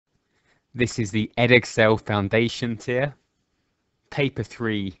This is the Edexcel Foundation tier, paper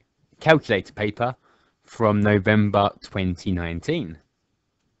 3 calculator paper from November 2019.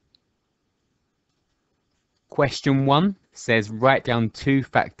 Question 1 says write down 2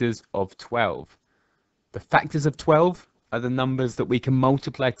 factors of 12. The factors of 12 are the numbers that we can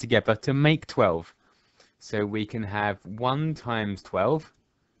multiply together to make 12. So we can have 1 times 12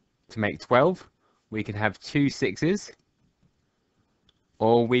 to make 12. We can have 2 6s,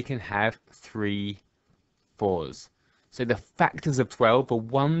 or we can have 3 4s. So the factors of 12 are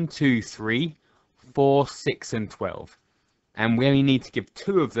 1, 2, 3, 4, 6, and 12. And we only need to give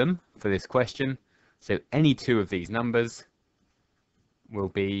 2 of them for this question. So any 2 of these numbers will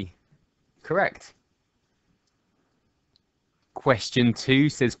be correct. Question 2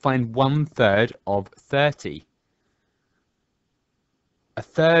 says find 1/3 of 30. A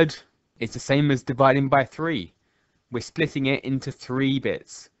third is the same as dividing by 3. We're splitting it into 3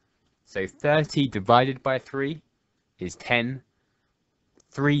 bits. So 30 divided by 3 is 10.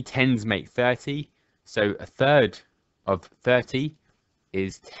 3 tens make 30. So a third of 30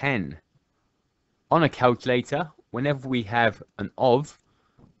 is 10. On a calculator, whenever we have an of,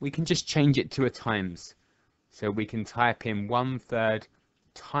 we can just change it to a times. So we can type in 1/3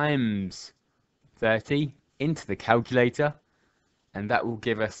 times 30 into the calculator, and that will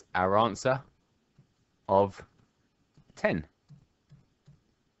give us our answer of 10.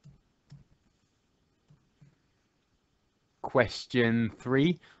 Question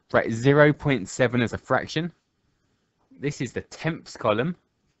 3, write 0.7 as a fraction. This is the tenths column.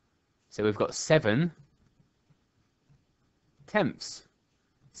 So we've got 7 tenths.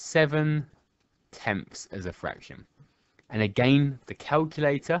 7 tenths as a fraction. And again, the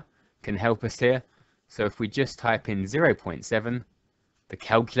calculator can help us here. So if we just type in 0.7, the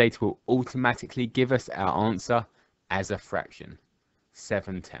calculator will automatically give us our answer as a fraction,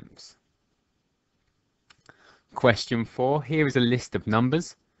 7 tenths. Question 4, here is a list of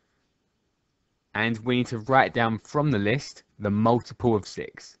numbers, and we need to write down from the list the multiple of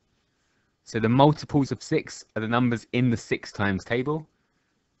 6. So the multiples of 6 are the numbers in the 6 times table,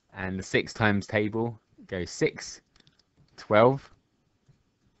 and the 6 times table goes 6, 12,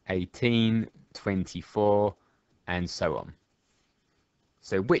 18, 24, and so on.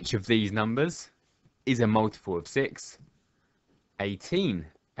 So which of these numbers is a multiple of 6? 18.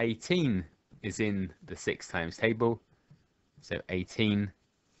 18 is in the 6 times table, so 18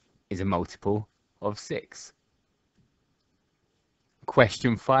 is a multiple of 6.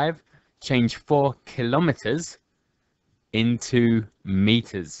 Question 5, change 4 kilometers into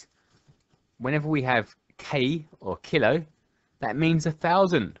meters. Whenever we have k or kilo, that means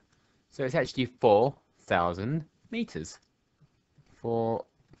 1,000. So it's actually 4,000 meters.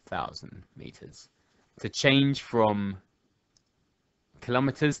 4,000 meters. To change from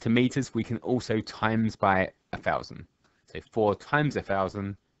kilometers to meters, we can also times by 1,000. So 4 times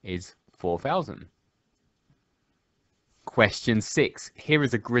 1,000 is 4,000. Question 6. Here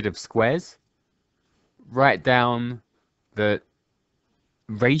is a grid of squares. Write down the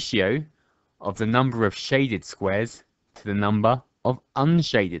ratio of the number of shaded squares to the number of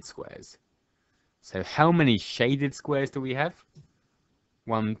unshaded squares. So how many shaded squares do we have?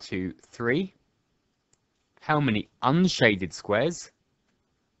 1, 2, 3. How many unshaded squares?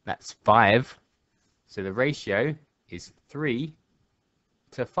 That's 5. So the ratio is 3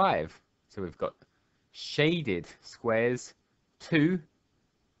 to 5. So we've got shaded squares, 2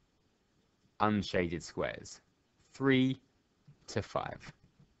 unshaded squares, 3 to 5.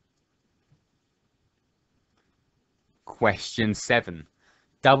 Question 7.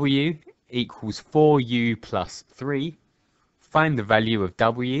 W equals 4u plus 3. Find the value of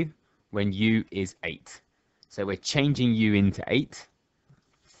w when u is 8. So we're changing u into 8.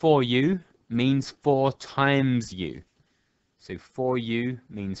 4u means 4 times u. So 4u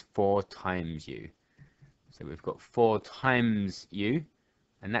means 4 times u. So we've got 4 times u,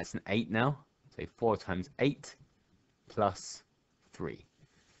 and that's an 8 now. So 4 times 8 plus 3.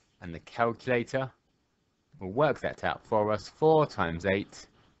 And the calculator will work that out for us. 4 times 8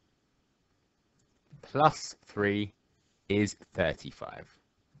 plus 3 is 35.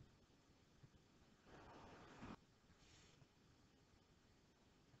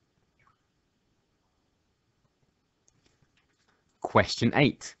 Question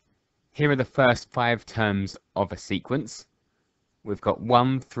 8. Here are the first 5 terms of a sequence. We've got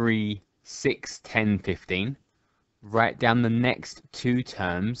 1, 3, 6, 10, 15. Write down the next 2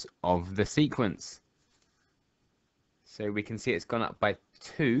 terms of the sequence. So we can see it's gone up by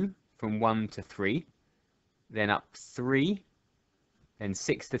 2 from 1 to 3, then up 3, then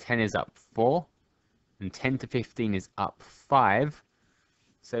 6 to 10 is up 4, and 10 to 15 is up 5,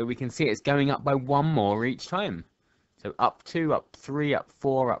 So we can see it's going up by one more each time. So up 2, up 3, up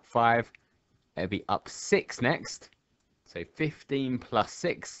 4, up 5. It'll be up 6 next. So 15 plus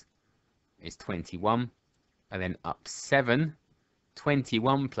 6 is 21. And then up 7.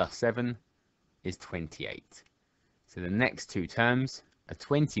 21 plus 7 is 28. So the next two terms are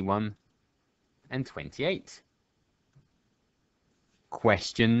 21 and 28.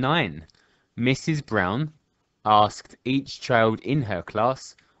 Question 9. Mrs. Brown asked each child in her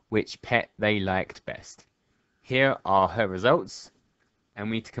class which pet they liked best. Here are her results, and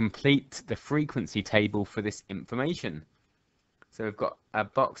we need to complete the frequency table for this information. So we've got a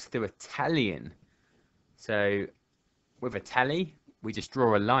box to do a tally in. So with a tally, we just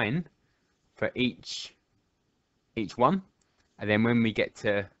draw a line for each one, and then when we get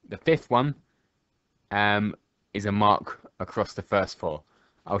to the fifth one, is a mark across the first four.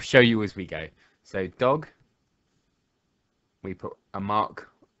 I'll show you as we go. So dog, we put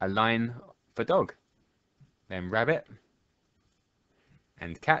a line for dog. Then rabbit,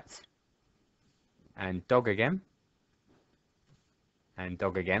 and cat, and dog again, and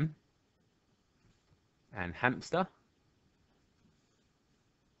dog again, and hamster,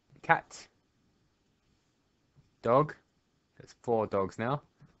 cat, dog, that's 4 dogs now,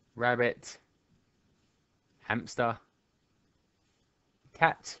 rabbit, hamster,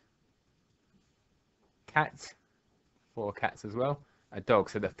 cat, 4 cats as well, a dog.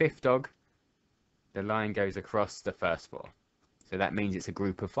 So the 5th dog, the line goes across the first 4. So that means it's a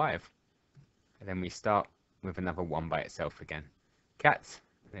group of 5. And then we start with another one by itself again. Cat,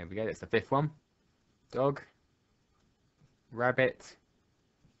 there we go, that's the 5th one. Dog, rabbit,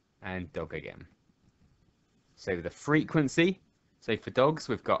 and dog again. So the frequency, so for dogs,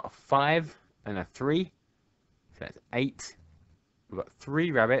 we've got a 5 and a 3. So that's 8. We've got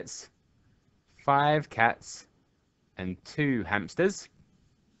 3 rabbits, 5 cats, and 2 hamsters.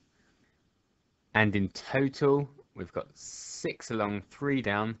 And in total, we've got 6 along, 3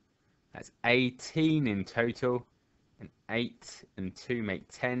 down. That's 18 in total. And 8 and 2 make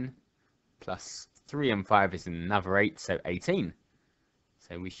 10. Plus 3 and 5 is another 8, so 18.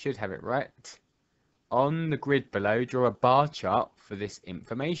 So we should have it right. On the grid below, draw a bar chart for this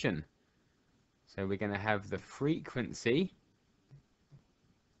information. So we're going to have the frequency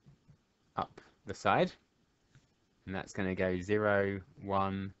up the side. And that's going to go 0,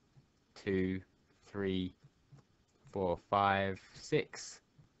 1, 2, 3, 4, 5, 6,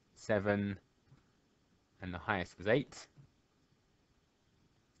 7, and the highest was 8.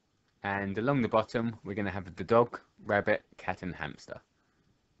 And along the bottom, we're going to have the dog, rabbit, cat, and hamster.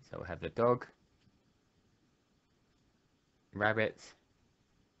 So we'll have the dog, rabbit,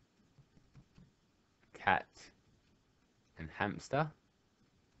 cat, and hamster.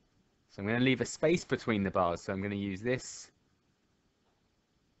 So I'm going to leave a space between the bars. So I'm going to use this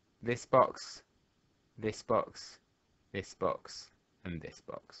box, this box, this box, and this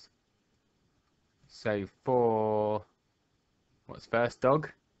box. So for what's first, dog,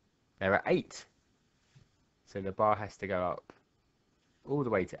 there are 8. So the bar has to go up all the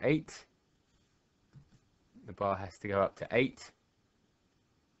way to 8. The bar has to go up to 8.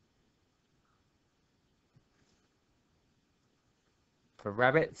 For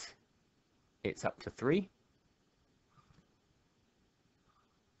rabbit, it's up to 3.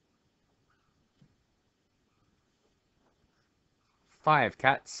 Five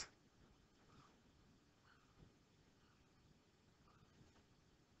cats.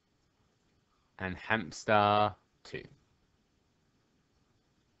 And hamster 2.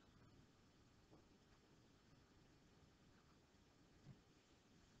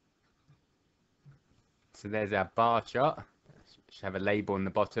 So there's our bar chart. It should have a label on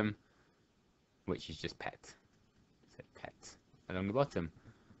the bottom, which is just pet. So pet along the bottom.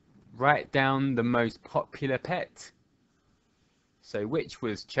 Write down the most popular pet. So which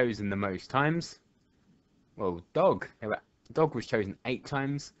was chosen the most times? Well, dog. Dog was chosen 8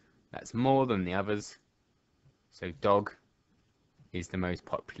 times. That's more than the others. So dog is the most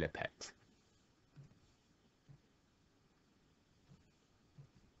popular pet.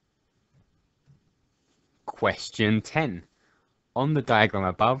 Question 10. On the diagram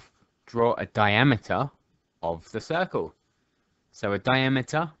above, draw a diameter of the circle. So a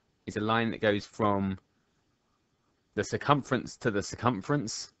diameter is a line that goes from the circumference to the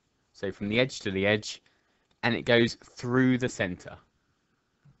circumference, so from the edge to the edge, and it goes through the center.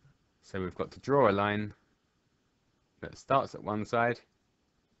 So we've got to draw a line that starts at one side,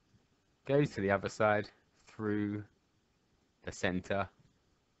 goes to the other side, through the center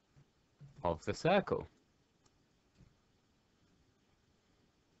of the circle.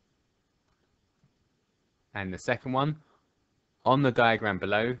 And the second one, On the diagram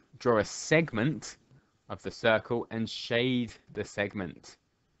below, draw a segment of the circle and shade the segment.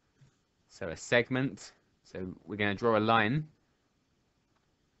 So a segment, so we're going to draw a line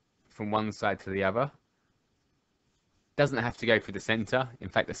from one side to the other. Doesn't have to go through the center. In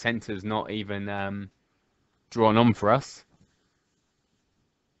fact, the center is not even drawn on for us.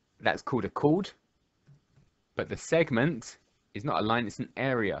 That's called a chord. But the segment is not a line, it's an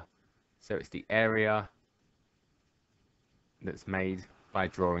area. So it's the area that's made by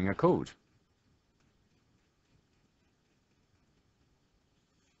drawing a chord.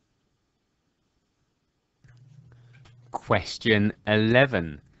 Question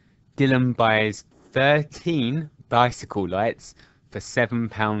 11. Dylan buys 13 bicycle lights for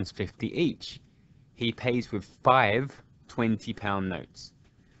 £7.50 each. He pays with 5 £20 notes.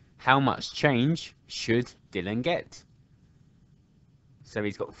 How much change should Dylan get? So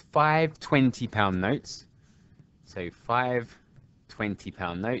he's got 5 £20 notes. So 5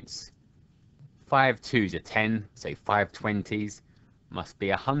 £20 notes. 5 2s are 10, so 5 20s must be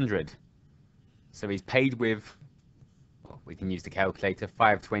 100. So he's paid with, well, we can use the calculator,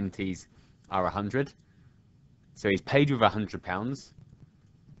 5 20s are 100. So he's paid with £100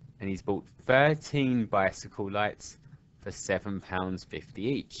 and he's bought 13 bicycle lights for £7.50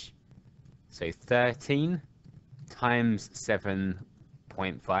 each. So 13 times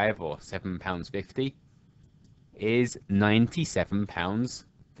 7.5 or £7.50 is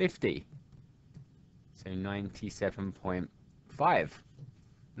 £97.50. So 97.5,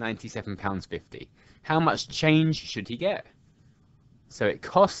 £97.50. How much change should he get? So it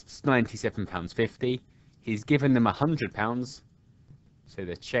costs £97.50. He's given them £100. So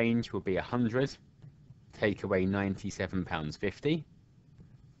the change will be 100. Take away £97.50.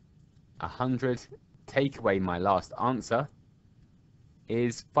 100. Take away my last answer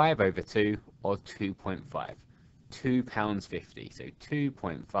is 5 over 2 or 2.5. £2.50. So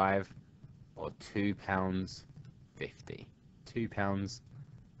 2.5 or £2.50.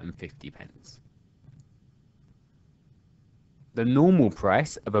 £2.50. The normal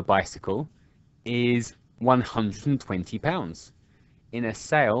price of a bicycle is £120. In a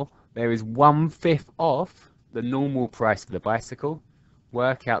sale, there is 1/5 off the normal price of the bicycle.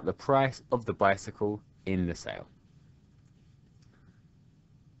 Work out the price of the bicycle in the sale.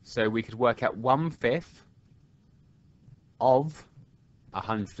 So we could work out 1/5 of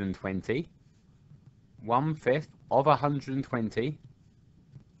 120. 1/5 of 120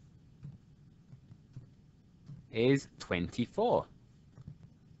 is 24.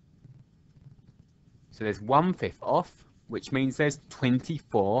 So there's 1/5 off, which means there's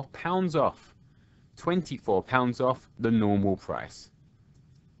 £24 off. £24 off the normal price.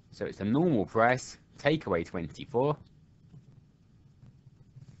 So it's the normal price, take away 24.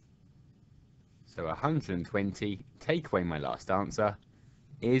 So 120, take away my last answer,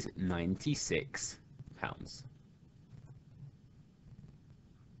 is £96.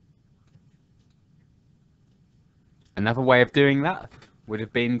 Another way of doing that would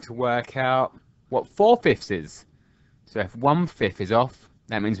have been to work out what 4/5 is. So if 1/5 is off,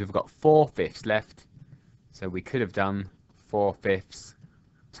 that means we've got 4/5 left. So we could have done 4/5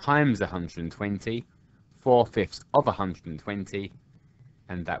 times 120, 4/5 of 120,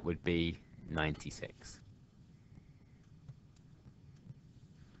 and that would be 96.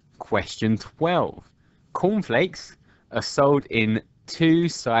 Question 12. Cornflakes are sold in 2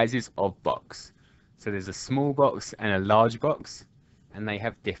 sizes of box. So there's a small box and a large box, and they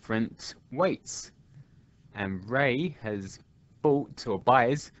have different weights. And Ray has bought or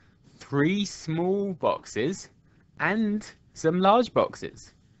buys 3 small boxes and some large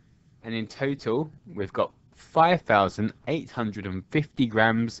boxes. And in total, we've got 5,850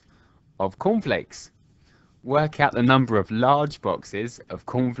 grams of cornflakes. Work out the number of large boxes of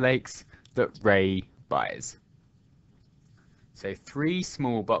cornflakes that Ray buys. So 3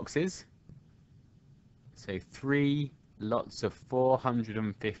 small boxes. So 3 lots of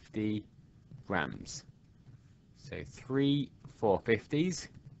 450 grams. So 3 450s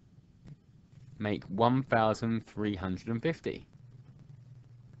make 1,350.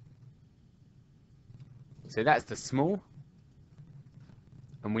 So that's the small.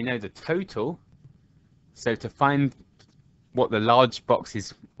 And we know the total. So to find what the large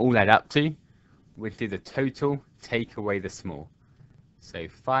boxes all add up to, we'd do the total, take away the small. So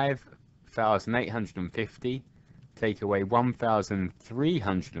 5,850, take away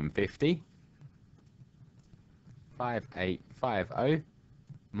 1,350. 5850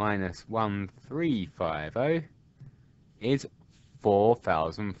 minus 1350 is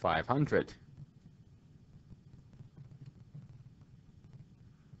 4,500.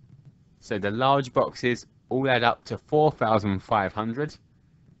 So the large boxes all add up to 4,500,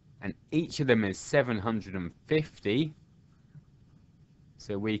 and each of them is 750.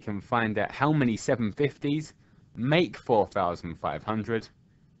 So we can find out how many 750s make 4,500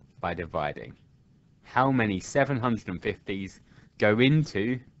 by dividing. How many 750s go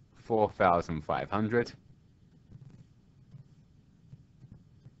into 4,500?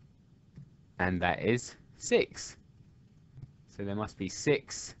 And that is 6. So there must be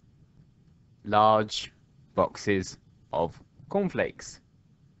 6 large boxes of cornflakes.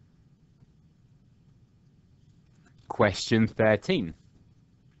 Question 13.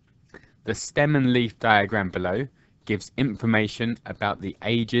 The stem and leaf diagram below gives information about the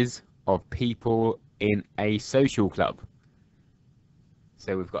ages of people in a social club.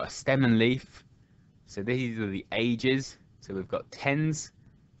 So we've got a stem and leaf. So these are the ages. So we've got 10s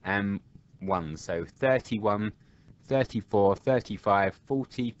and 1s. So 31, 34, 35,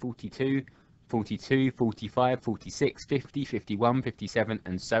 40, 42, 42, 45, 46, 50, 51, 57,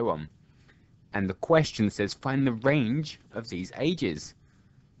 and so on. And the question says find the range of these ages.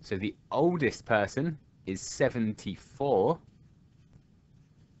 So the oldest person is 74.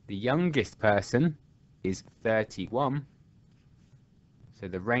 The youngest person is 31. So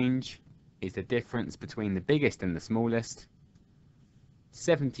the range is the difference between the biggest and the smallest.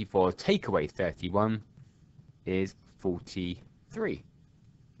 74 take away 31 is 43.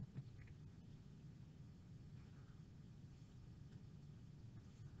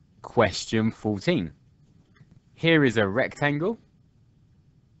 Question 14. Here is a rectangle,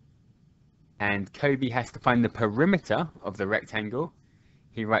 and Kobe has to find the perimeter of the rectangle.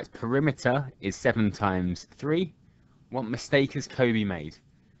 He writes perimeter is 7 times 3. What mistake has Kobe made?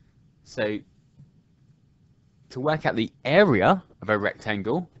 So to work out the area of a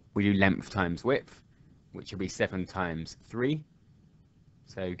rectangle, we do length times width, which will be 7 times 3.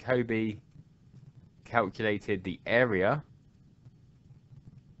 So Kobe calculated the area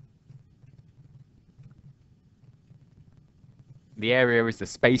is the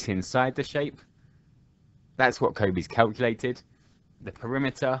space inside the shape. That's what Kobe's calculated. The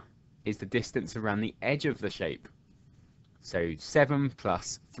perimeter is the distance around the edge of the shape. So 7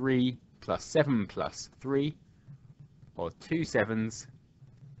 plus 3 plus 7 plus 3, or 2 7s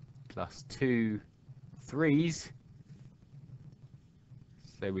plus 2 3s.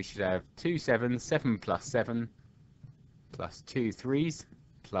 So we should have 2 7s, 7 plus 7 plus 2 3s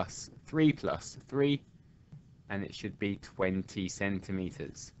plus 3 plus 3, and it should be 20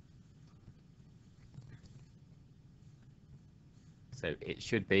 centimeters. So it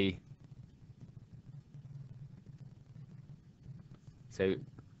should be,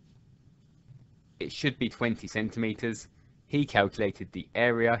 it should be 20 centimeters. He calculated the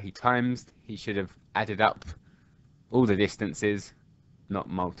area, he should have added up all the distances, not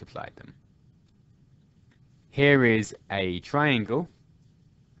multiplied them. Here is a triangle.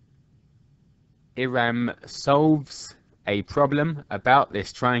 Iram solves a problem about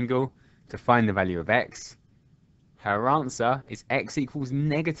this triangle to find the value of x. Her answer is x equals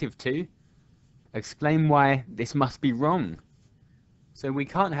 -2. Explain why this must be wrong. So we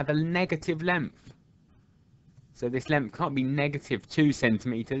can't have a negative length. So this length can't be -2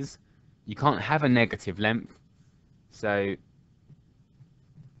 centimeters. You can't have a negative length. So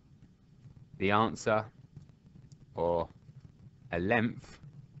the answer, or a length,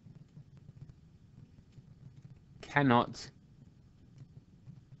 cannot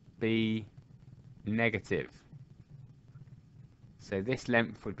be negative. So this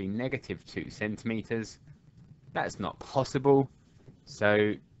length would be -2 centimeters. That's not possible.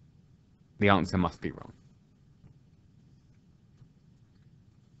 So the answer must be wrong.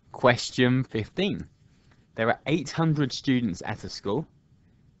 Question 15. There are 800 students at a school.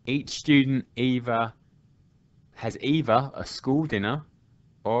 Each student has either a school dinner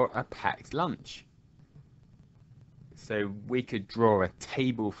or a packed lunch. So we could draw a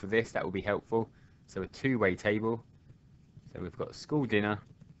table for this, that will be helpful. So a two-way table. So we've got school dinner,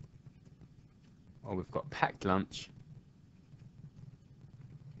 or we've got packed lunch,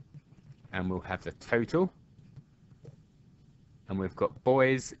 and we'll have the total. And we've got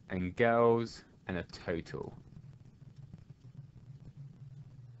boys and girls and a total.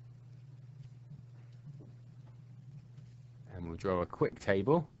 And we'll draw a quick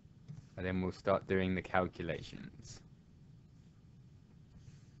table, and then we'll start doing the calculations.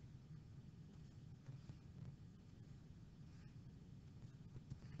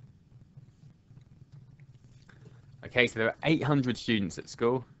 Okay, so there are 800 students at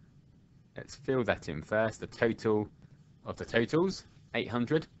school. Let's fill that in first. The total of the totals,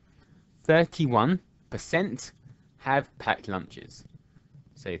 800. 31% have packed lunches.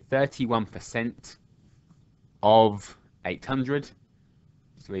 So 31% of 800.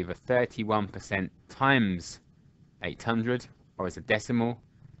 So either 31% times 800, or as a decimal,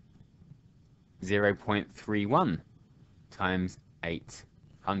 0.31 times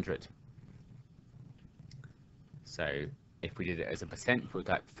 800. So if we did it as a percent, we would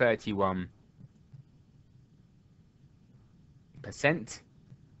type 31%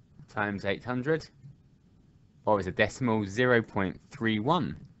 times 800, or as a decimal,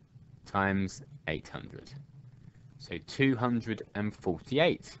 0.31 times 800. So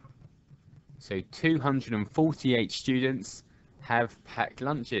 248. So 248 students have packed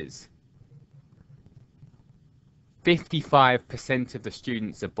lunches. 55% of the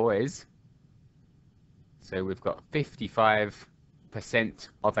students are boys. So we've got 55%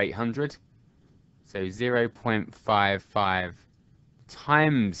 of 800. So 0.55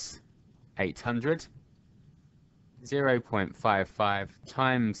 times 800. 0.55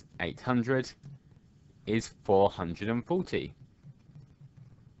 times 800 is 440.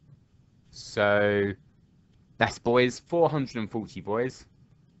 So that's boys, 440 boys.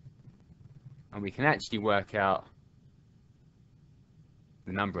 And we can actually work out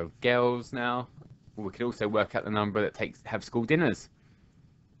the number of girls now. We could also work out the number that have school dinners.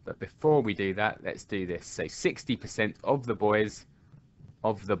 But before we do that, let's do this. So 60% of the boys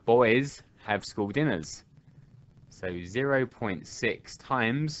have school dinners. So 0.6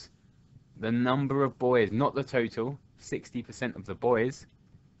 times the number of boys, not the total, 60% of the boys.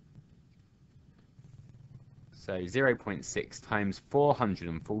 So 0.6 times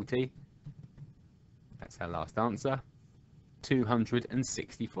 440, that's our last answer,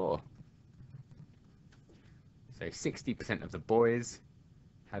 264. So 60% of the boys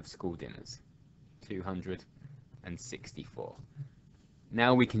have school dinners, 264.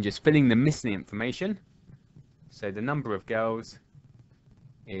 Now we can just fill in the missing information. So the number of girls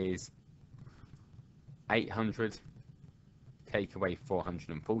is 800, take away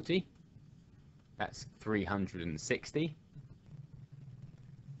 440, that's 360.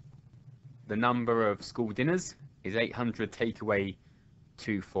 The number of school dinners is 800, take away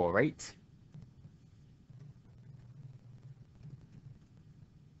 248,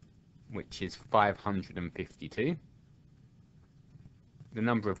 which is 552. The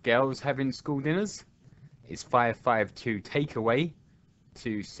number of girls having school dinners is 552, take away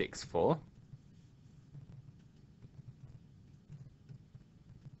 264,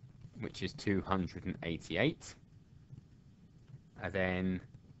 which is 288. And then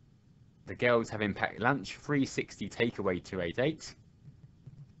the girls having packed lunch, 360, take away 288,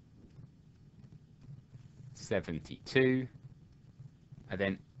 72. And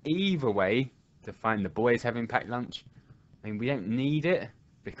then either way, to find the boys having packed lunch, I mean, we don't need it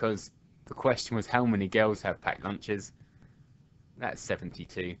because the question was how many girls have packed lunches. That's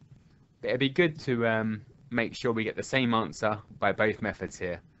 72. But it'd be good to make sure we get the same answer by both methods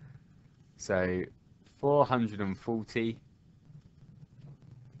here. So 440,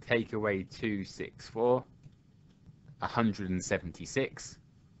 take away 264, 176,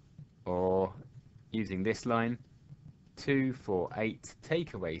 or using this line, 248,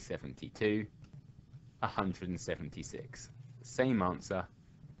 take away 72, 176. Same answer.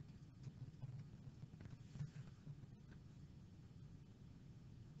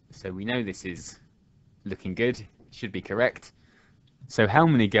 So we know this is looking good, should be correct. So how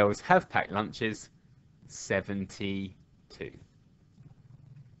many girls have packed lunches? 72.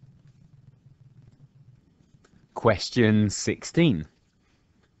 Question 16.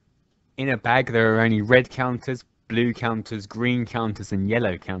 In a bag there are only red counters, blue counters, green counters and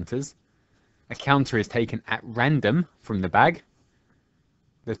yellow counters. A counter is taken at random from the bag.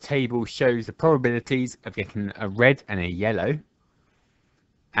 The table shows the probabilities of getting a red and a yellow.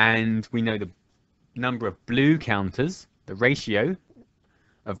 And we know the number of blue counters, the ratio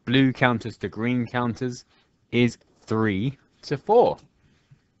of blue counters to green counters is 3 to 4.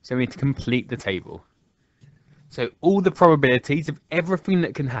 So we need to complete the table. So all the probabilities of everything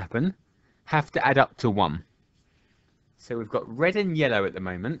that can happen have to add up to 1. So we've got red and yellow at the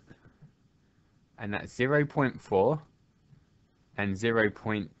moment, and that's 0.4 and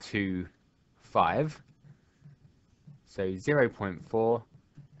 0.25. So 0.4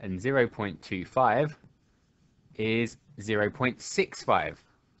 and 0.25 is 0.65.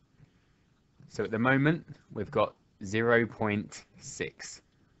 So at the moment we've got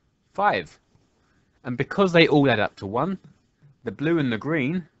 0.65. And because they all add up to 1, the blue and the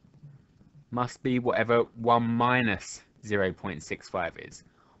green must be whatever 1 minus 0.65 is.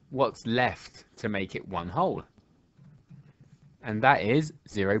 What's left to make it one whole? And that is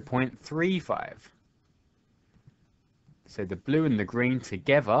 0.35. So the blue and the green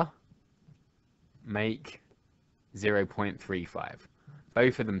together make 0.35.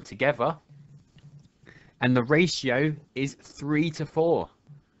 Both of them together, and the ratio is 3 to 4.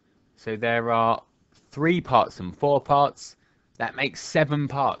 So there are 3 parts and 4 parts. That makes 7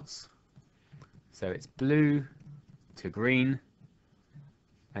 parts. So it's blue to green,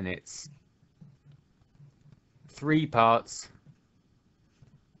 and it's 3 parts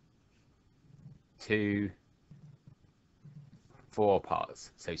to 4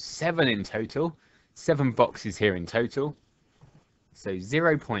 parts. So 7 in total, 7 boxes here in total. So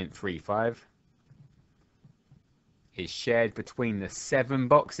 0.35 is shared between the 7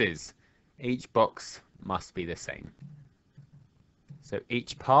 boxes. Each box must be the same. So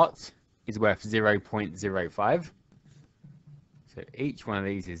each part is worth 0.05. So each one of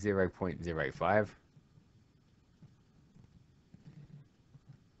these is 0.05.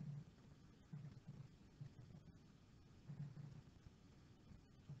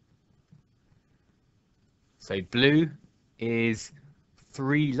 So blue is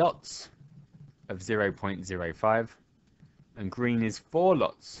 3 lots of 0.05, and green is 4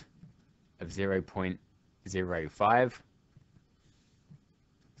 lots of 0.05.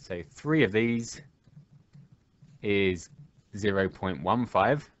 So 3 of these is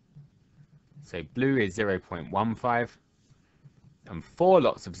 0.15. So blue is 0.15, and 4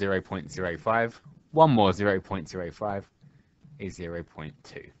 lots of 0.05, one more 0.05 is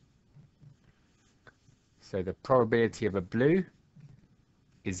 0.2. So the probability of a blue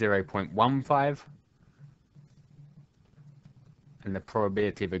is 0.15, and the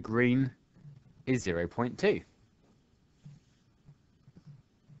probability of a green is 0.2.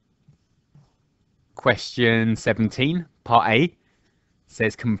 Question 17, part A,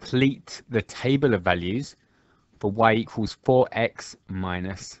 says complete the table of values for y equals 4x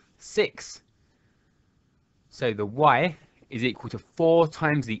minus 6. So the y is equal to 4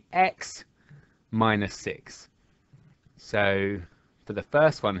 times the x minus 6. So for the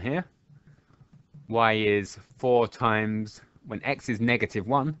first one here, y is 4 times, when x is negative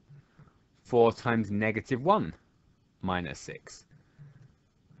 1, 4 times negative 1 minus 6.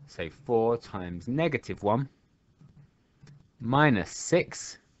 So 4 times negative 1 minus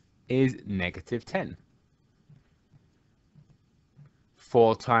 6 is negative 10.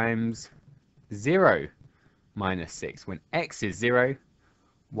 4 times 0 minus 6. When x is 0,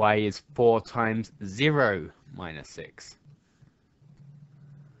 y is 4 times 0 minus 6.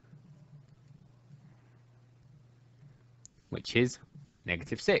 Which is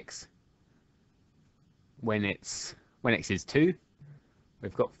negative 6. When x is 2,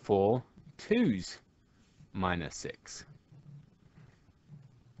 we've got 4 2's minus 6,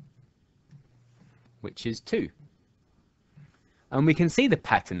 which is 2. And we can see the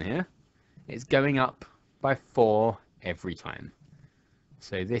pattern here. It's going up by 4 every time.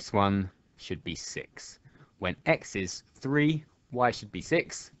 So this one should be 6. When x is 3, y should be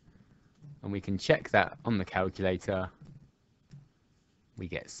 6. And we can check that on the calculator. We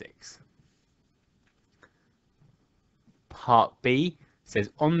get 6. Part B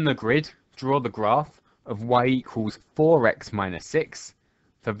says on the grid, draw the graph of y equals 4x minus 6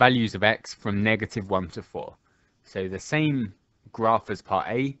 for values of x from negative 1 to 4. So the same graph as part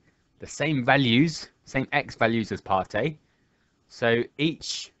A, the same values, same x values as part A. So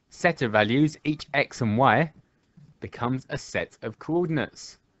each set of values, each x and y, becomes a set of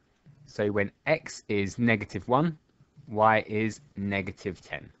coordinates. So when x is negative 1, y is negative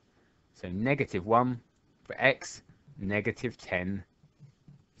 10. So negative 1 for x, negative 10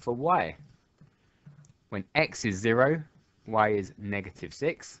 for y. When x is 0, y is negative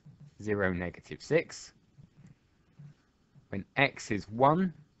 6, 0, negative 6. When x is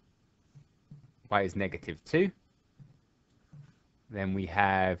 1, y is negative 2. Then we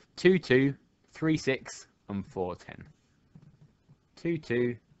have 2, 2, 3, 6, and 4, 10. 2,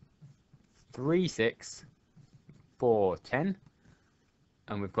 2, 3, 6, 4, 10.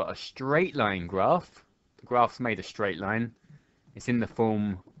 And we've got a straight line graph. The graph's made a straight line. It's in the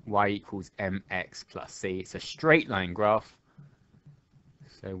form y equals mx plus c. It's a straight line graph.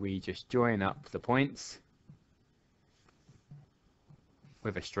 So we just join up the points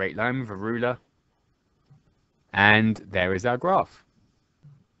with a straight line with a ruler. And there is our graph.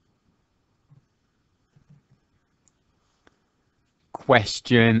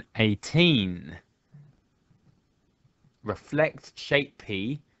 Question 18. Reflect shape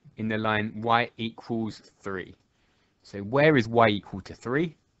P in the line y equals 3. So where is y equal to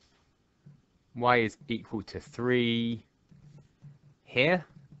 3? Y is equal to 3 here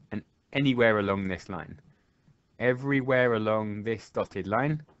and anywhere along this line. Everywhere along this dotted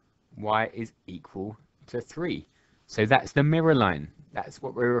line, y is equal to 3. So that's the mirror line. That's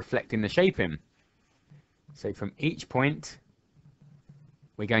what we're reflecting the shape in. So from each point,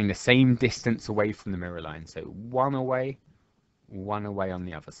 we're going the same distance away from the mirror line. So one away on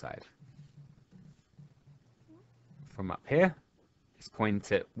the other side. From up here, let's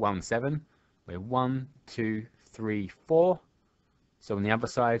point at 1, 7. We're 1, 2, 3, 4. So on the other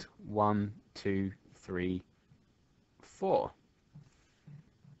side, 1, 2, 3, 4.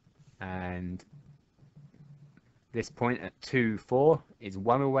 And this point at 2, 4 is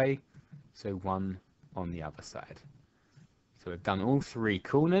 1 away, so 1 on the other side. So we've done all 3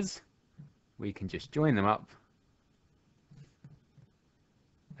 corners. We can just join them up,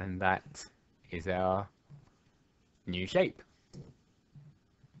 and that is our new shape.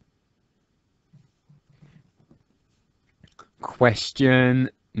 Question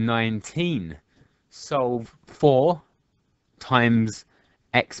 19. Solve 4 times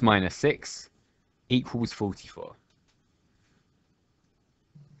x minus 6 equals 44.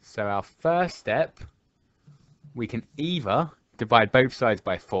 So our first step, we can either divide both sides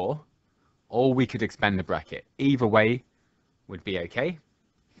by 4, or we could expand the bracket. Either way would be okay.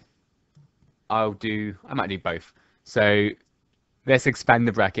 I might do both. So let's expand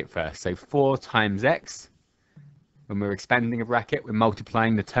the bracket first. So 4 times x. When we're expanding a bracket, we're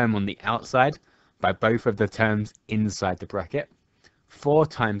multiplying the term on the outside by both of the terms inside the bracket. 4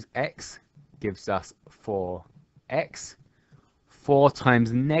 times x gives us 4x. 4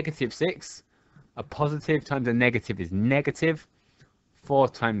 times negative 6. A positive times a negative is negative. 4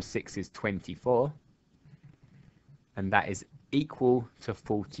 times 6 is 24. And that is equal to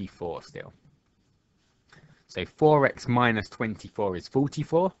 44 still. So 4x minus 24 is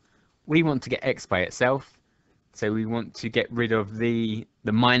 44. We want to get x by itself. So we want to get rid of the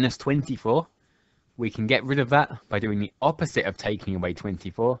minus 24. We can get rid of that by doing the opposite of taking away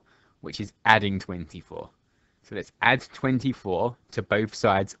 24, which is adding 24. So let's add 24 to both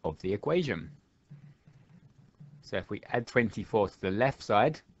sides of the equation. So if we add 24 to the left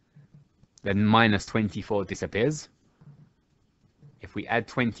side, then minus 24 disappears. If we add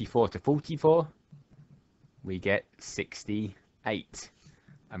 24 to 44, we get 68.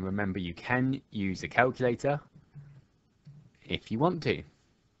 And remember, you can use a calculator if you want to.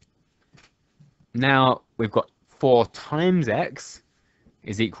 Now we've got 4 times x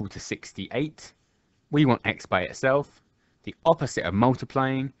is equal to 68. We want x by itself. The opposite of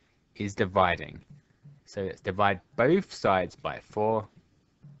multiplying is dividing. So let's divide both sides by 4.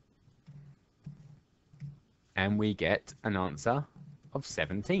 And we get an answer of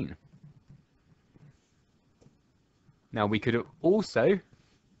 17. Now we could have also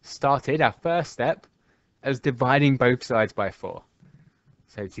started our first step as dividing both sides by 4.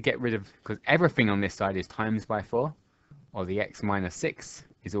 So to get rid of, because everything on this side is times by 4, or the x minus 6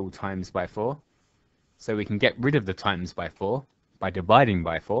 is all times by 4. So we can get rid of the times by 4 by dividing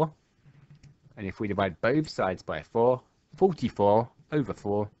by 4. And if we divide both sides by 4, 44 over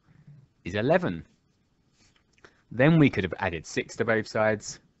 4 is 11. Then we could have added 6 to both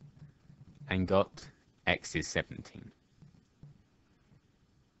sides and got x is 17.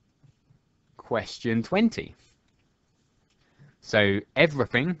 Question 20. So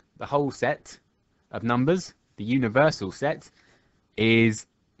everything, the whole set of numbers, the universal set, is,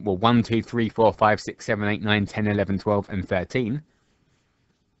 well, 1, 2, 3, 4, 5, 6, 7, 8, 9, 10, 11, 12, and 13.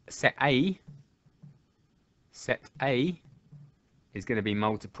 Set A is going to be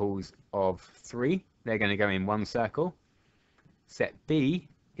multiples of 3. They're going to go in one circle. Set B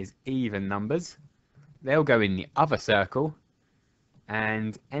is even numbers. They'll go in the other circle.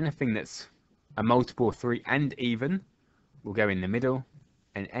 And anything that's a multiple of 3 and even will go in the middle.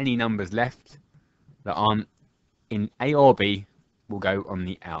 And any numbers left that aren't in A or B will go on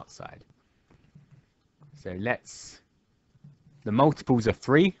the outside. So the multiples of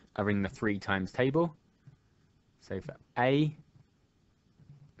 3 are in the 3 times table. So for A,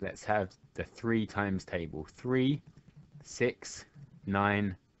 let's have the 3 times table. 3, 6,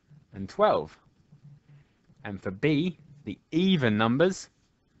 9, and 12. And for B, the even numbers,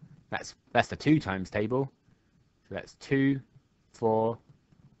 that's the 2 times table. So that's 2, 4,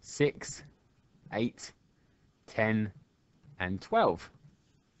 6, 8, 10, and 12.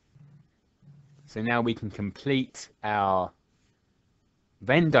 So now we can complete our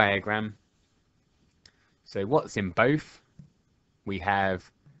Venn diagram. So what's in both? We have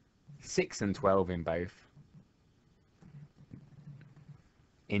 6 and 12 in both.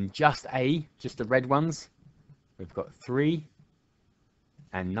 In just A, just the red ones, we've got 3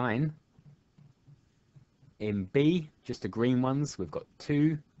 and 9. In B, just the green ones, we've got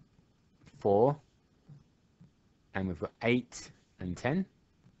 2, 4, and we've got 8 and 10.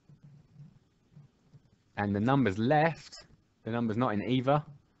 And the numbers left, the numbers not in either,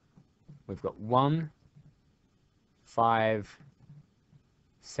 we've got 1, 5,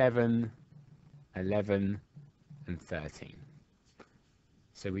 7, 11, and 13.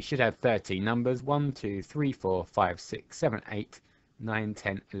 So we should have 13 numbers. 1, 2, 3, 4, 5, 6, 7, 8, 9,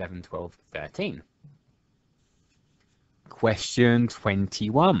 10, 11, 12, 13. Question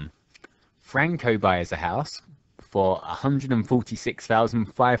 21. Franco buys a house for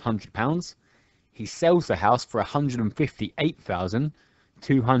 £146,500. He sells the house for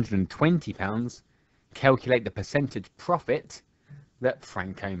 £158,220. Calculate the percentage profit that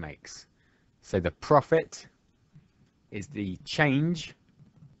Franco makes. So the profit is the change,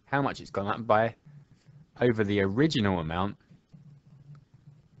 how much it's gone up by, over the original amount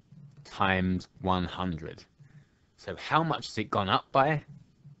times 100. So how much has it gone up by?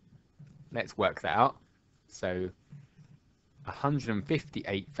 Let's work that out. So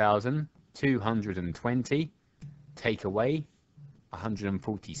 158,220 take away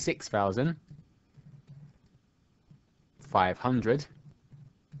 146,500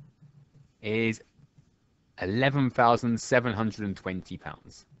 is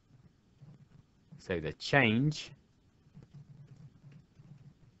 £11,720. So the change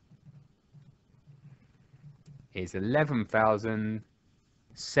is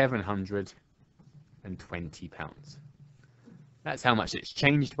 £11,720. That's how much it's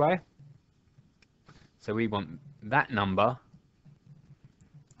changed by. So we want that number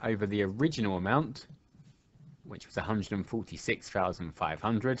over the original amount, which was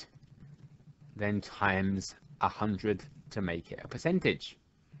 146,500, then times 100 to make it a percentage.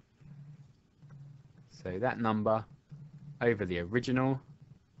 So that number over the original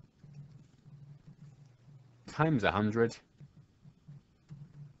times 100,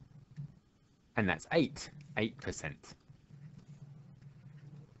 and that's 8%.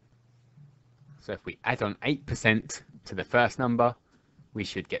 So if we add on 8% to the first number, we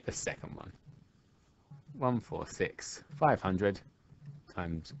should get the second one. 146,500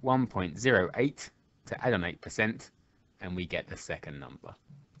 times 1.08 to add on 8%, and we get the second number.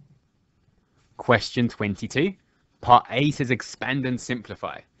 Question 22. Part A says expand and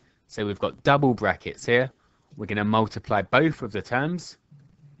simplify. So we've got double brackets here. We're going to multiply both of the terms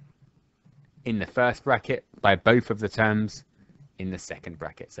in the first bracket by both of the terms in the second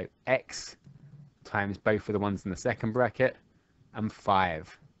bracket. So x times both of the ones in the second bracket, and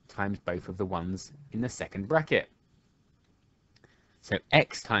 5 times both of the ones in the second bracket. So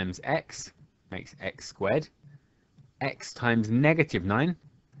x times x makes x squared. X times negative 9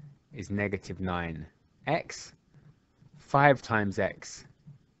 is negative 9x. 5 times x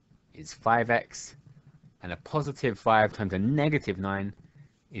is 5x. And a positive 5 times a negative 9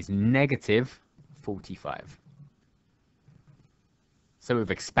 is negative 45. So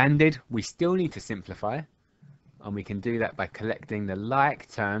we've expanded. We still need to simplify. And we can do that by collecting the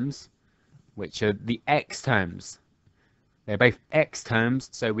like terms, which are the x terms. They're both x terms,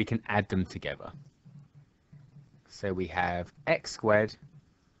 so we can add them together. So we have x squared.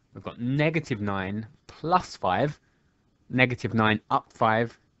 We've got negative 9 plus 5. Negative 9 up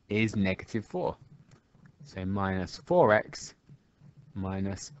 5 is negative 4. So minus 4x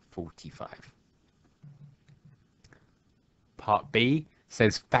minus 45. Part B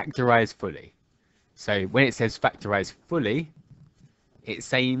says factorize fully. So when it says factorize fully, it's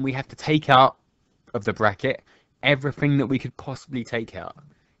saying we have to take out of the bracket everything that we could possibly take out.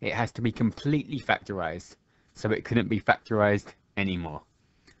 It has to be completely factorized, so it couldn't be factorized anymore.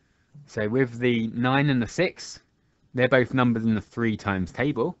 So with the 9 and the 6, they're both numbers in the 3 times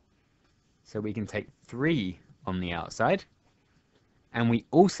table. So we can take 3 on the outside. And we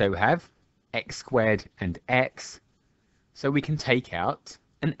also have x squared and x. So we can take out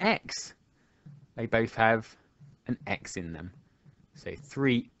an x. They both have an x in them. So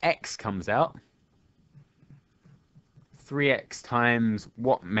 3x comes out. 3x times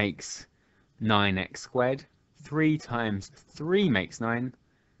what makes 9x squared? 3 times 3 makes 9.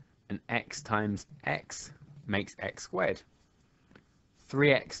 And x times x makes x squared.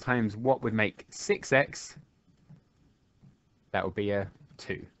 3x times what would make 6x? That would be a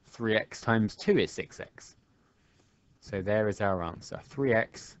 2. 3x times 2 is 6x. So there is our answer.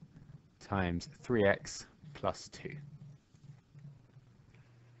 3x times 3x plus 2.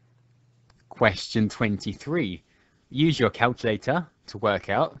 Question 23. Use your calculator to work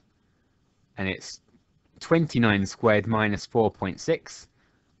out. And it's 29 squared minus 4.6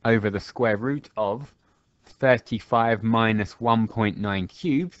 over the square root of 35 minus 1.9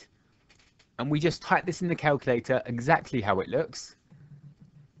 cubed. And we just type this in the calculator exactly how it looks.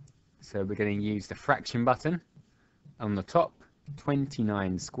 So we're going to use the fraction button. On the top,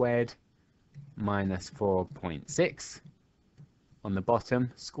 29 squared minus 4.6. On the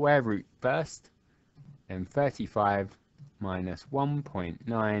bottom, square root first, then 35 minus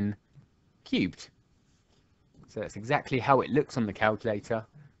 1.9 cubed. So that's exactly how it looks on the calculator.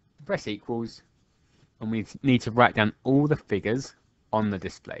 Press equals, and we need to write down all the figures on the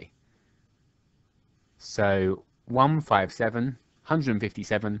display. So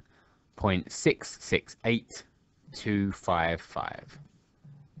 157.668.255.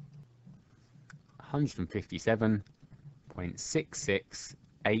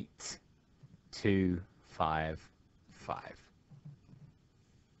 157.668.255.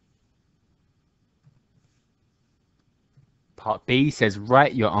 Part B says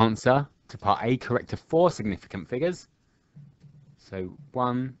write your answer to part A correct to 4 significant figures. So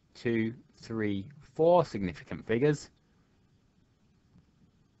 1, 2, 3, 4 significant figures.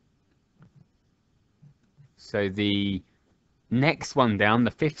 So the next one down,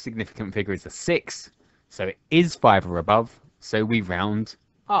 the 5th significant figure, is a 6. So it is 5 or above. So we round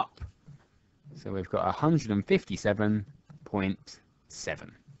up. So we've got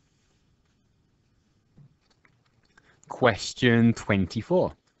 157.7. Question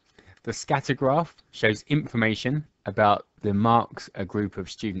 24. The scatter graph shows information about the marks a group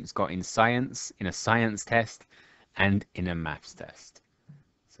of students got in science, in a science test, and in a maths test.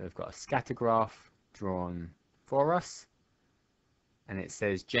 So we've got a scatter graph drawn for us, and it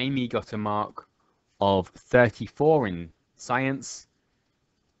says Jamie got a mark of 34 in science.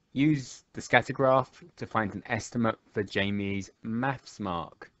 Use the scatter graph to find an estimate for Jamie's maths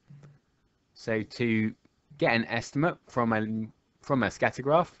mark. So to get an estimate from a scatter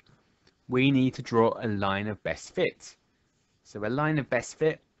graph, we need to draw a line of best fit. So a line of best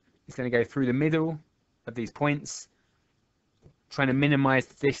fit is going to go through the middle of these points, trying to minimize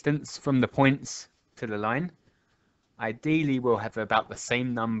the distance from the points to the line. Ideally, we'll have about the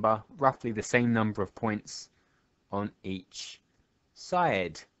same number, roughly the same number of points on each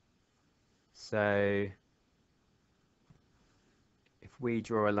side. So if we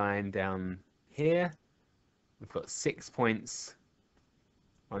draw a line down here, we've got 6 points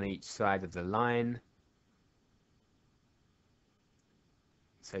on each side of the line.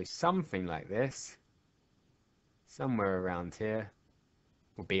 So something like this, somewhere around here,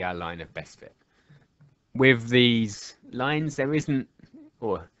 will be our line of best fit. With these lines, there isn't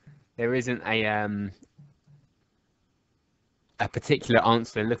a particular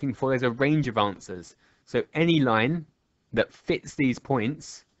answer looking for. There's a range of answers. So any line that fits these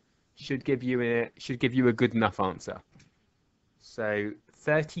points should give you a good enough answer. So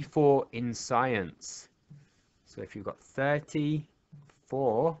 34 in science. So if you've got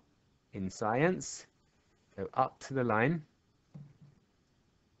 34 in science, go up to the line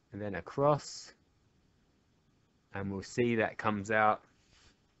and then across, and we'll see that comes out.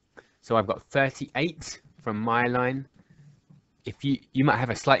 So I've got 38 from my line. If you might have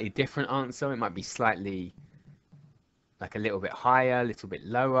a slightly different answer. It might be slightly, like a little bit higher, a little bit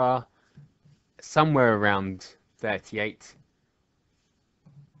lower, somewhere around 38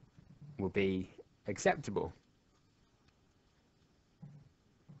 will be acceptable.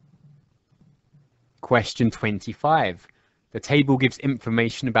 Question 25. The table gives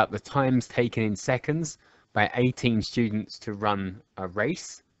information about the times taken in seconds by 18 students to run a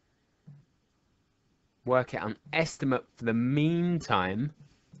race. Work out an estimate for the mean time.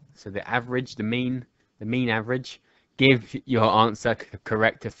 So the average, the mean average. Give your answer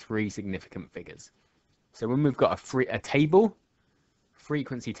correct to 3 significant figures. So when we've got a table,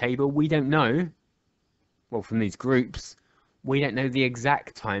 frequency table, we don't know, well, from these groups, we don't know the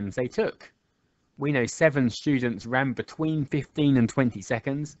exact times they took. We know 7 students ran between 15 and 20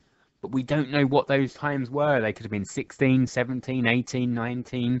 seconds, but we don't know what those times were. They could have been 16, 17, 18,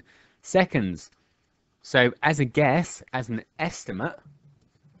 19 seconds. So as a guess, as an estimate,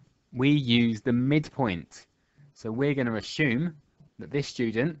 we use the midpoint. So we're going to assume that this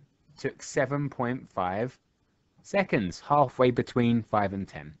student took 7.5 seconds, halfway between 5 and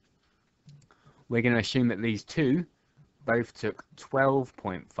 10. We're going to assume that these two both took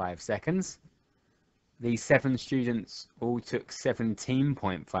 12.5 seconds. These 7 students all took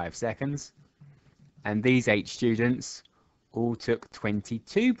 17.5 seconds. And these 8 students all took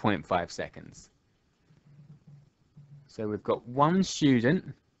 22.5 seconds. So we've got 1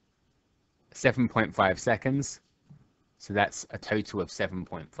 student, 7.5 seconds. So that's a total of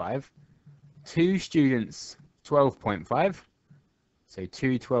 7.5. 2 students, 12.5. So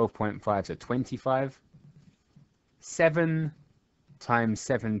 2 12.5s are 25. 7 times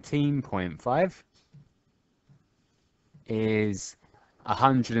 17.5 is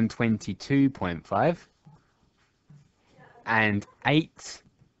 122.5. And 8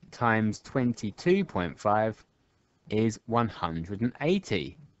 times 22.5 is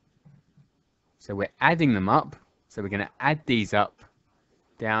 180. So we're adding them up. So we're going to add these up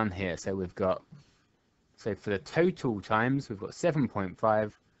down here. So we've got, so for the total times, we've got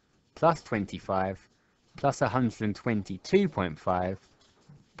 7.5 plus 25 plus 122.5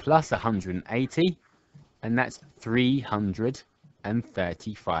 plus 180, and that's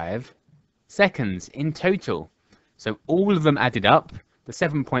 335 seconds in total. So all of them added up, the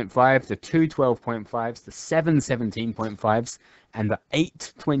 7.5, the two 12.5s, the 7 17.5s, and the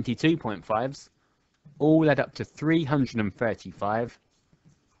 8 22.5s, all add up to 335.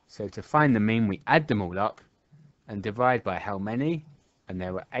 So to find the mean, we add them all up and divide by how many, and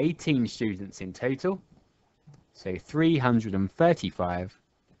there were 18 students in total. So 335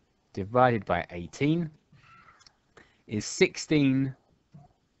 divided by 18 is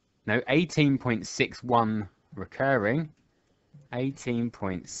 18.61 recurring,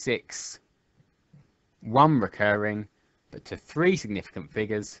 18.61 recurring, but to three significant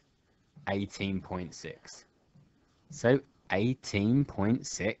figures, 18.6. So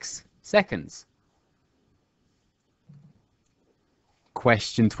 18.6 seconds.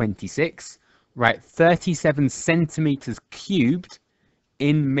 Question 26. Write 37 centimeters cubed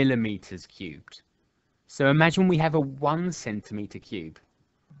in millimeters cubed. So imagine we have a 1 centimeter cube.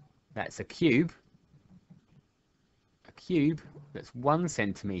 That's a cube that's 1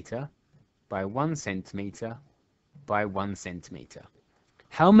 centimeter by 1 centimeter by 1 centimeter.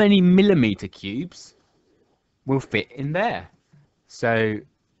 How many millimeter cubes will fit in there? So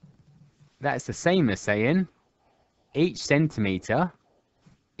that's the same as saying each centimeter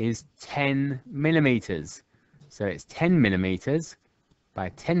is 10 millimeters. So it's 10 millimeters by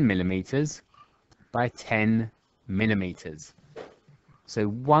 10 millimeters by 10 millimeters. So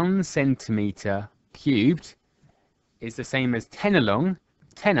 1 centimeter cubed is the same as 10 along,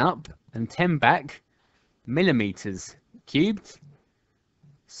 10 up, and 10 back millimeters cubed.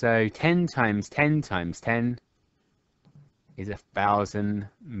 So 10 times 10 times 10 is 1,000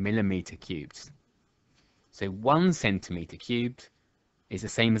 millimeter cubed. So 1 centimeter cubed is the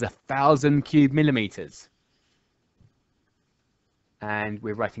same as 1,000 cube millimeters. And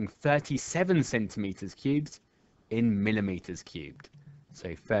we're writing 37 centimeters cubed in millimeters cubed.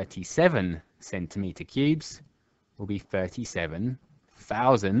 So 37 centimeter cubes will be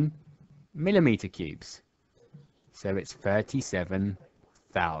 37,000 millimeter cubes. So it's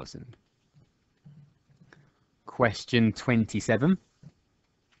 37,000. Question 27.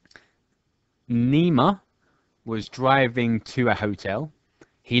 Nima was driving to a hotel.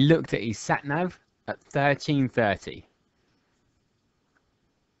 He looked at his sat-nav at 13:30.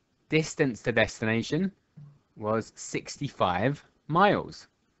 Distance to destination was 65 miles.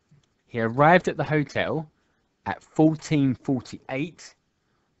 He arrived at the hotel at 14:48.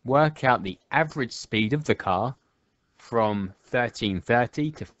 Work out the average speed of the car from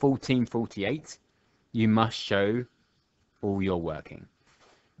 13:30 to 14:48. You must show all your working.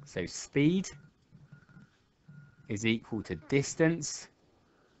 So speed is equal to distance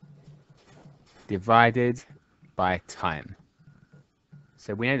divided by time.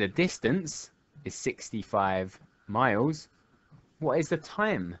 So we know the distance is 65 miles. What is the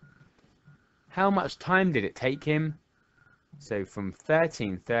time? How much time did it take him? So from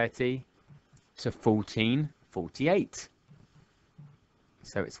 13:30 to 14:48.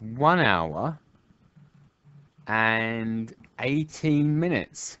 So it's 1 hour and 18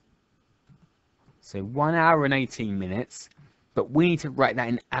 minutes. So 1 hour and 18 minutes, but we need to write that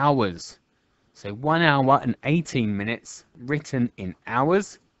in hours. So 1 hour and 18 minutes written in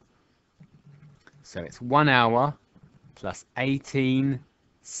hours. So it's 1 hour plus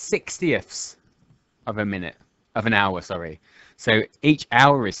 18/60ths of a minute, of an hour, sorry. So each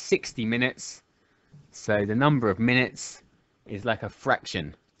hour is 60 minutes. So the number of minutes is like a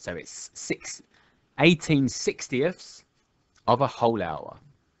fraction. So it's 18/60ths of a whole hour.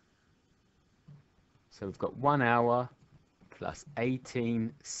 So we've got 1 hour plus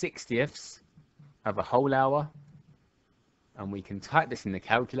 18/60ths of a whole hour, and we can type this in the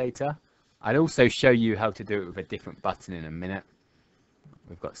calculator. I'll also show you how to do it with a different button in a minute.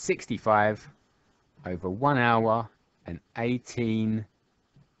 We've got 65 over 1 hour and 18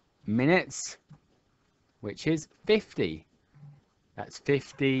 minutes, which is 50. That's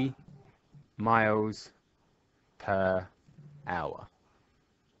 50 miles per hour.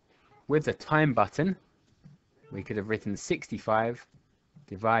 With the time button, we could have written 65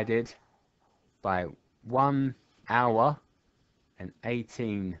 divided by 1 hour and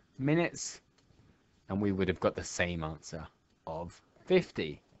 18 minutes, and we would have got the same answer of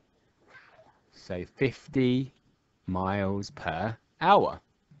 50. So 50 miles per hour.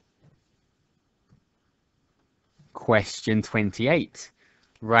 Question 28.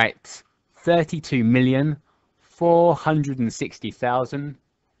 Write 32,460,000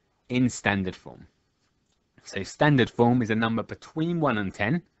 in standard form. So standard form is a number between 1 and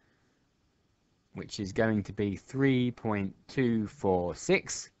 10, which is going to be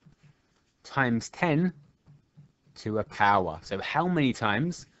 3.246 times 10 to a power. So how many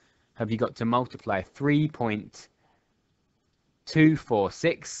times have you got to multiply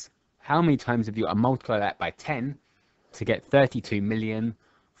 3.246? How many times have you got to multiply that by 10 to get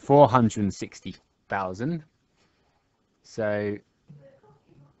 32,460,000? So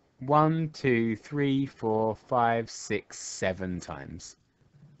 1, 2, 3, 4, 5, 6, 7 times.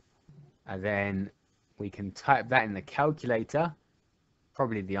 And then we can type that in the calculator,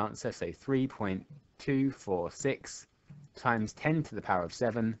 probably the answer. So 3.246 times 10 to the power of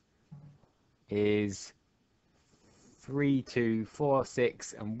 7 is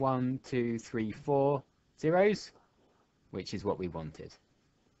 3246 and 1, 2, 3, 4 zeros, which is what we wanted.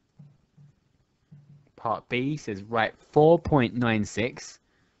 Part B says write 4.96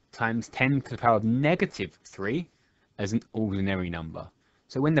 times 10 to the power of negative 3 as an ordinary number.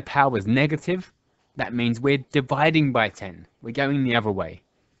 So when the power is negative, that means we're dividing by 10. We're going the other way.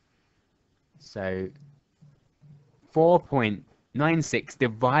 So 4.96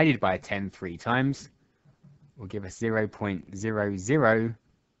 divided by 10 3 times will give us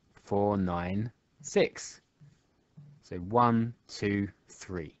 0.00496. So 1, 2,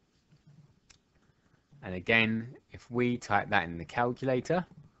 3. And again, if we type that in the calculator,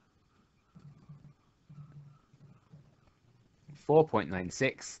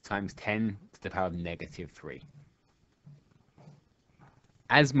 4.96 times 10 to the power of negative 3.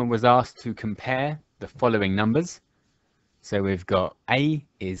 Asma was asked to compare the following numbers. So we've got A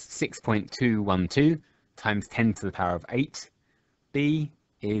is 6.212 times 10 to the power of 8. B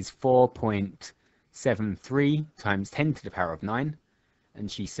is 4.73 times 10 to the power of 9.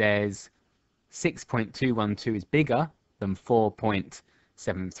 And she says 6.212 is bigger than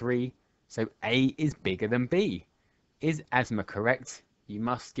 4.73. So A is bigger than B. Is Asma correct? You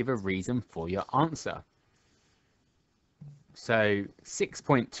must give a reason for your answer. So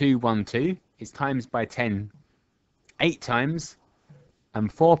 6.212 is times by 10 8 times,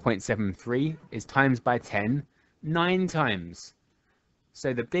 and 4.73 is times by 10 9 times.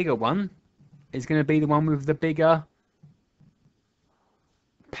 So the bigger one is going to be the one with the bigger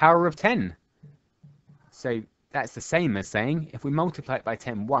power of 10. So that's the same as saying if we multiply it by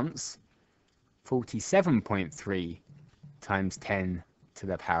 10 once, 47.3 times 10 to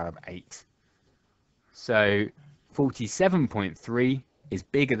the power of 8. So 47.3 is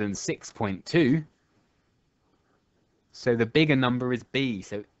bigger than 6.2. So the bigger number is B.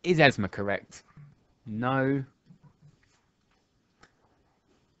 So is Asma correct? No.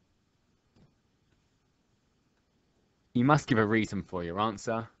 You must give a reason for your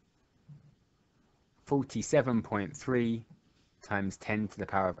answer. 47.3 times 10 to the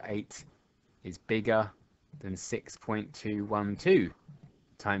power of 8 is bigger than 6.212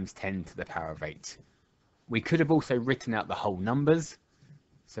 times 10 to the power of 8. We could have also written out the whole numbers.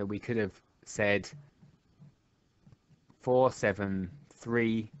 So we could have said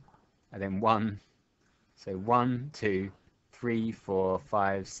 473 and then 1. So 1, 2, 3, 4,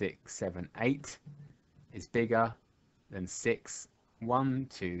 5, 6, 7, 8 is bigger than 6. 1,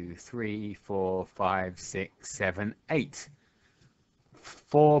 2, 3, 4, 5, 6, 7, 8.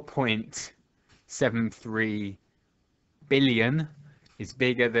 4.73 billion is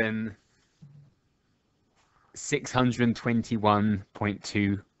bigger than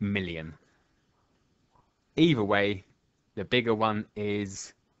 621.2 million. Either way, the bigger one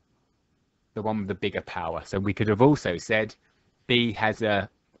is the one with the bigger power. So we could have also said B has a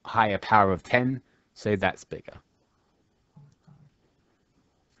higher power of 10, so that's bigger.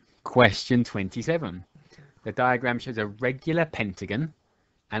 Question 27. The diagram shows a regular pentagon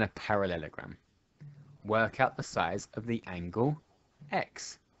and a parallelogram. Work out the size of the angle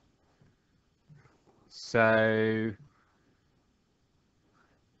X. So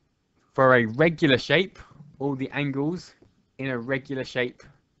for a regular shape, all the angles in a regular shape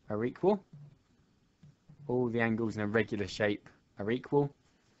are equal. All the angles in a regular shape are equal.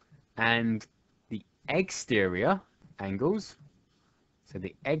 And the exterior angles, so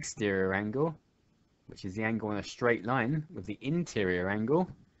the exterior angle, which is the angle on a straight line with the interior angle,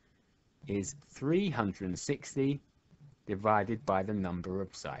 is 360 divided by the number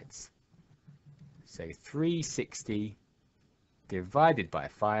of sides. So 360 divided by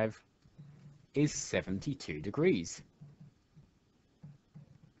 5 is 72 degrees.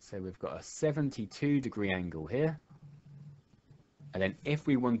 So we've got a 72 degree angle here. And then if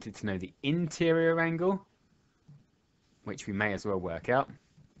we wanted to know the interior angle, which we may as well work out,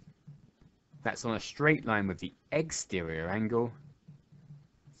 That's on a straight line with the exterior angle,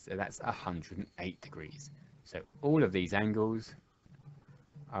 so that's 108 degrees. So all of these angles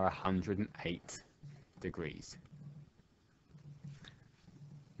are 108 degrees.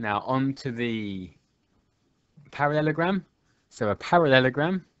 Now on to the parallelogram. So a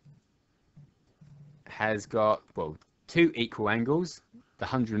parallelogram has got, well, two equal angles. The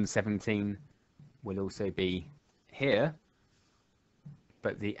 117 will also be here,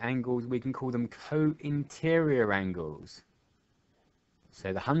 but the angles, we can call them co-interior angles. So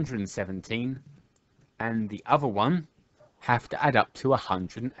the 117 and the other one have to add up to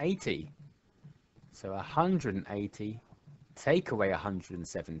 180. So 180 take away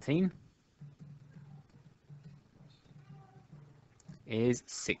 117 is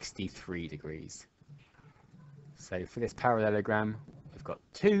 63 degrees. So for this parallelogram, we've got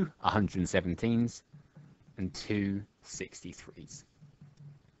two 117s and two 63s.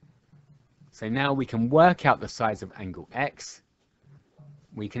 So now we can work out the size of angle X.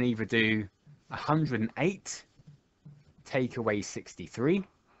 We can either do 108 take away 63,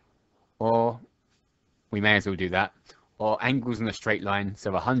 or we may as well do that, or angles in a straight line,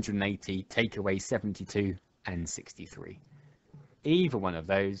 so 180 take away 72 and 63. Either one of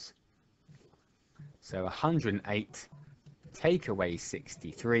those. So 108 take away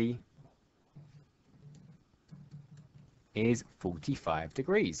 63 is 45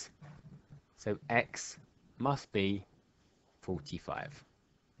 degrees. So X must be 45.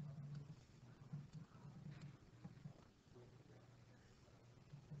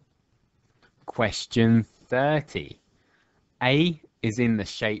 Question 30. A is in the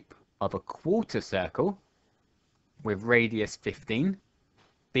shape of a quarter circle with radius 15.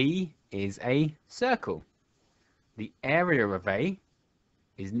 B is a circle. The area of A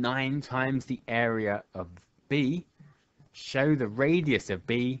is 9 times the area of B. Show the radius of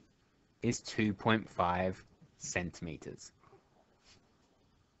B is 2.5 centimeters.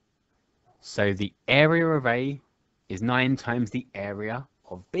 So the area of A is 9 times the area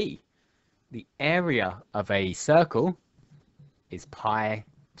of B. The area of a circle is pi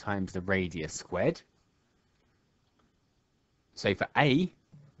times the radius squared. So for A,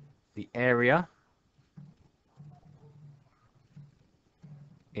 the area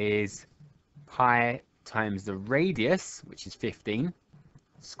is pi times the radius, which is 15,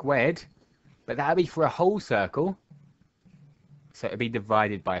 squared, but that would be for a whole circle, so it would be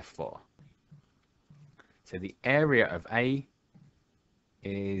divided by 4. So the area of A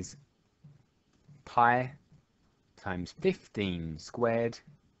is pi times 15 squared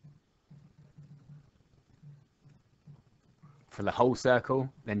for the whole circle,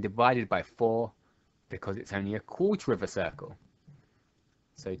 then divided by 4 because it's only a quarter of a circle.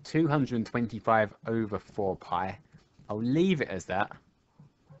 So 225 over 4 pi. I'll leave it as that.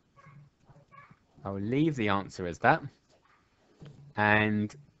 I'll leave the answer as that.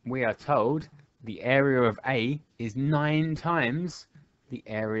 And we are told the area of A is 9 times the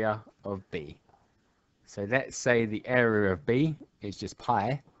area of B. So let's say the area of B is just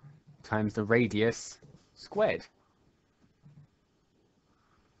pi times the radius squared.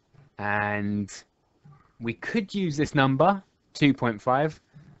 And we could use this number, 2.5,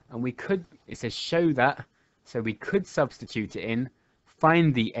 and we could, it says show that, so we could substitute it in,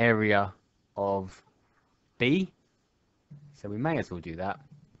 find the area of B. So we may as well do that.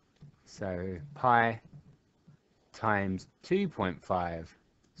 So pi times 2.5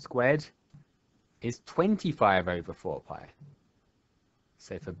 squared is 25 over 4 pi.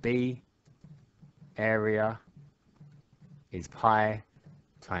 So for B, area is pi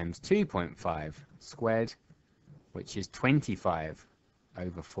times 2.5 squared, which is 25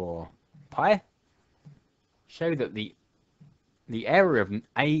 over 4 pi. Show that the area of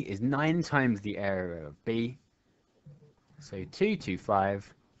A is 9 times the area of B. So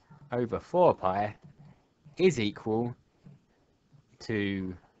 225 over 4 pi is equal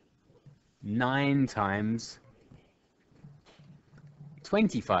to 9 times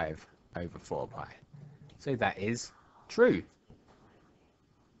 25 over 4 pi. So that is true.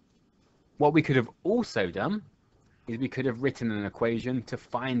 What we could have also done is we could have written an equation to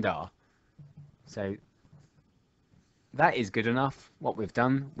find R. So that is good enough. What we've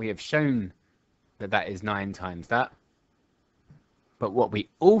done, we have shown that that is 9 times that. But what we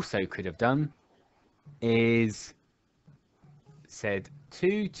also could have done is said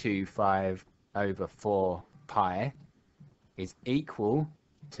 225 over 4 pi is equal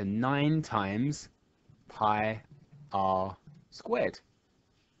to 9 times pi r squared.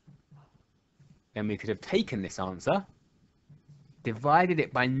 Then we could have taken this answer, divided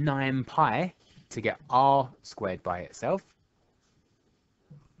it by 9 pi to get r squared by itself.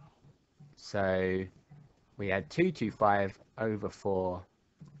 So we had 225 over 4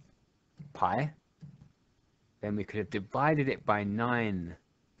 pi. Then we could have divided it by 9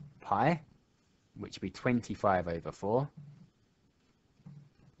 pi, which would be 25 over 4,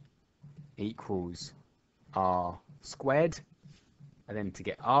 equals r squared. And then to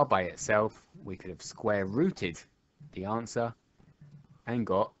get r by itself, we could have square rooted the answer and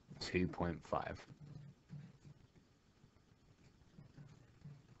got 2.5.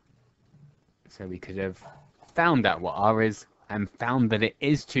 So we could have found out what r is and found that it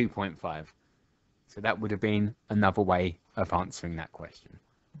is 2.5. So that would have been another way of answering that question.